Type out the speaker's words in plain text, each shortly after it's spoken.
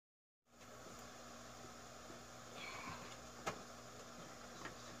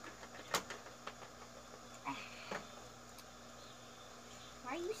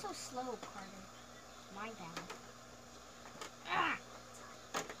so slow, Carter. My bad. Ah!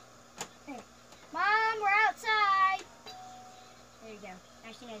 Mom, we're outside. There you go.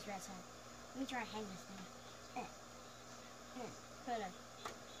 Now she knows we're outside. Let me try to hang this thing. Put it.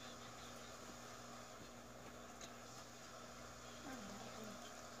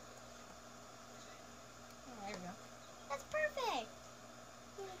 Oh, there we go. That's perfect.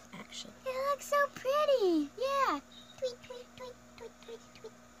 Action. It looks so pretty. Yeah. Tweet, tweet, tweet, tweet, tweet,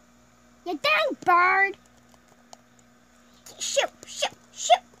 tweet. You dang bird. Shoot, shoot,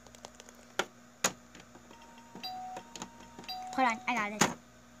 shoot. Hold on, I got this.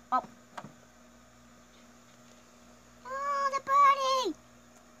 Oh. Oh, the birdie.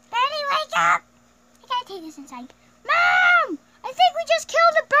 Birdie, wake up. I gotta take this inside. Mom, I think we just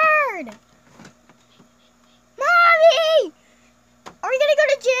killed a bird. Mommy! Are we gonna go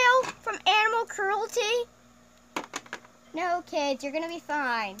to jail from animal cruelty? No, kids, you're gonna be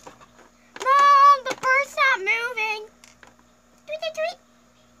fine. Mom, the bird's not moving. Tweet, tweet, tweet.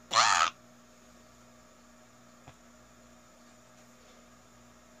 Ah!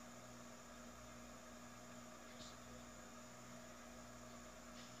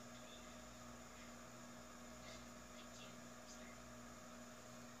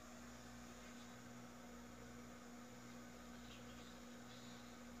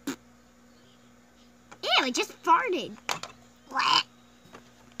 Ew, it just farted. What?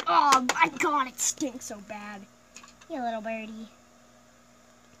 Oh my god, it stinks so bad. You little birdie.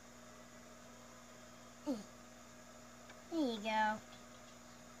 There you go.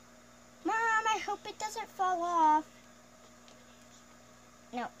 Mom, I hope it doesn't fall off.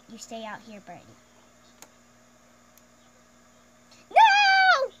 No, you stay out here, birdie.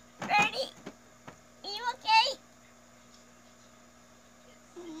 No! Birdie! Are you okay?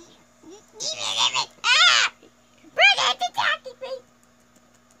 Ah! Birdie, it's attacking me!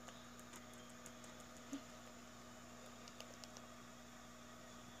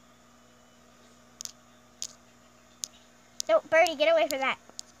 No, Birdie, get away from that.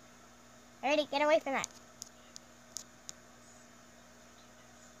 Birdie, get away from that.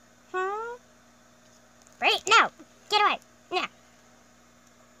 Huh? Birdie, no! Get away! No!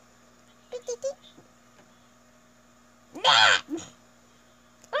 Nah!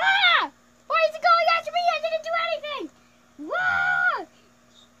 Ah! Why is it going after me? I didn't do anything! Whoa!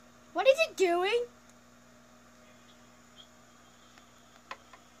 What is it doing?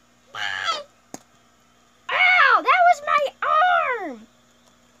 Ow! That was my arm!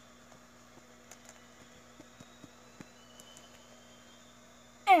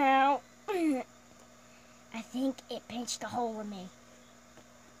 Ow. I think it pinched a hole in me.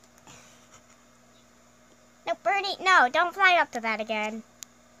 No, Birdie, no, don't fly up to that again.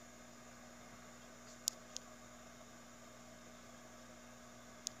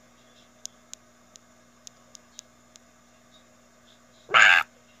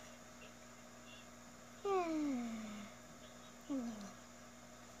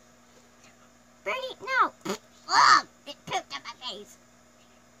 Birdie, no! Ugh, it pooped on my face.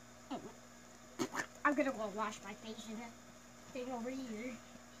 I'm gonna go wash my face in that thing over here.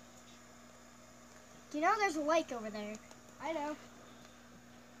 You know there's a lake over there. I know.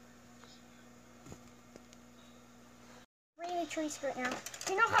 We're in a tree skirt now.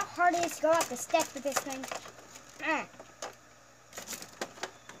 You know how hard it is to go up the steps with this thing? There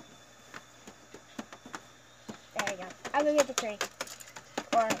you go. I'll go get the tree.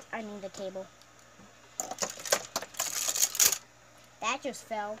 Or, I mean the table. That just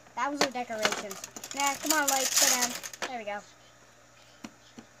fell. That was a decoration. Nah, come on, Lake, sit down. There we go.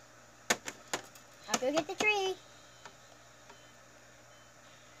 I'll go get the tree.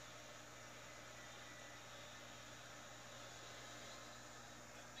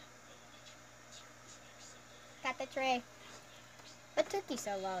 Got the tree. What took you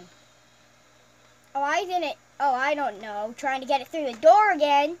so long? Oh, I don't know. Trying to get it through the door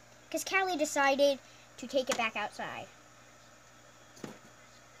again. Because Callie decided to take it back outside.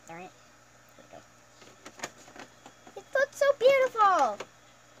 Darn it. It looks so beautiful.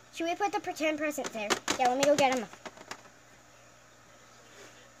 Should we put the pretend present there? Yeah, let me go get them.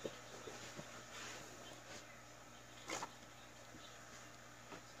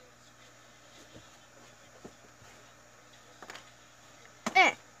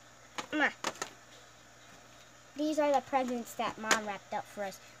 These are the presents that Mom wrapped up for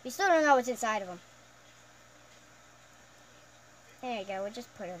us. We still don't know what's inside of them. There you go. We'll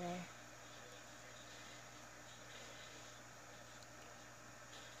just put them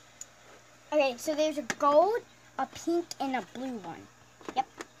there. Okay, so there's a gold, a pink, and a blue one. Yep.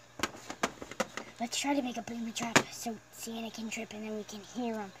 Let's try to make a booby trap so Santa can trip and then we can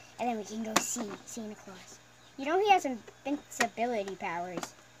hear him. And then we can go see Santa Claus. You know he has invincibility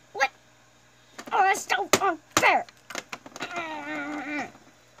powers. What? Oh, that's so unfair.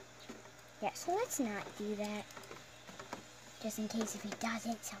 Yeah, so let's not do that. Just in case if he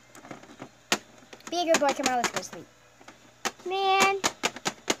doesn't, so. Be a good boy, come on, let's go sleep. Man,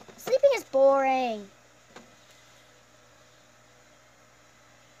 sleeping is boring.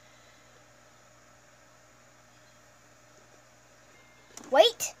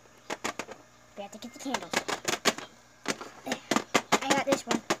 Wait! We have to get the candles. There. I got this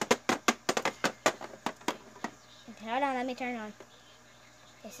one. Okay, hold on, let me turn it on.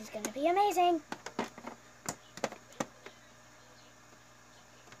 This is gonna be amazing.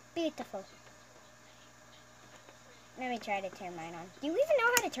 Beautiful. Let me try to turn mine on. Do you even know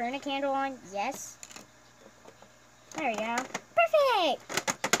how to turn a candle on? Yes. There we go.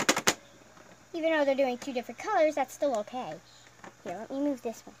 Perfect! Even though they're doing two different colors, that's still okay. Here, let me move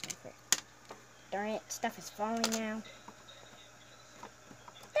this one over. Darn it, stuff is falling now.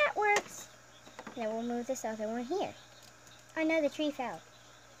 That works. Then we'll move this other one here. Oh no, the tree fell.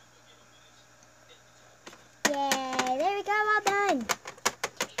 Yay, there we go, all done.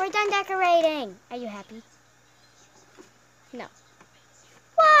 We're done decorating. Are you happy? No.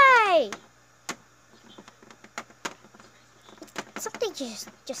 Why? Something just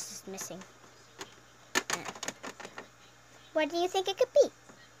is missing. What do you think it could be?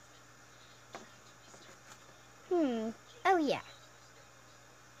 Oh yeah.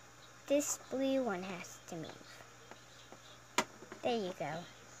 This blue one has to move. There you go.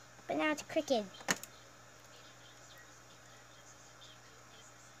 But now it's crooked.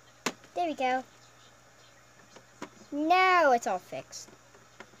 There we go. Now it's all fixed.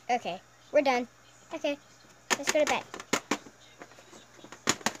 Okay, we're done. Okay, let's go to bed.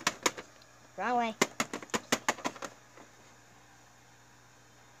 Wrong way.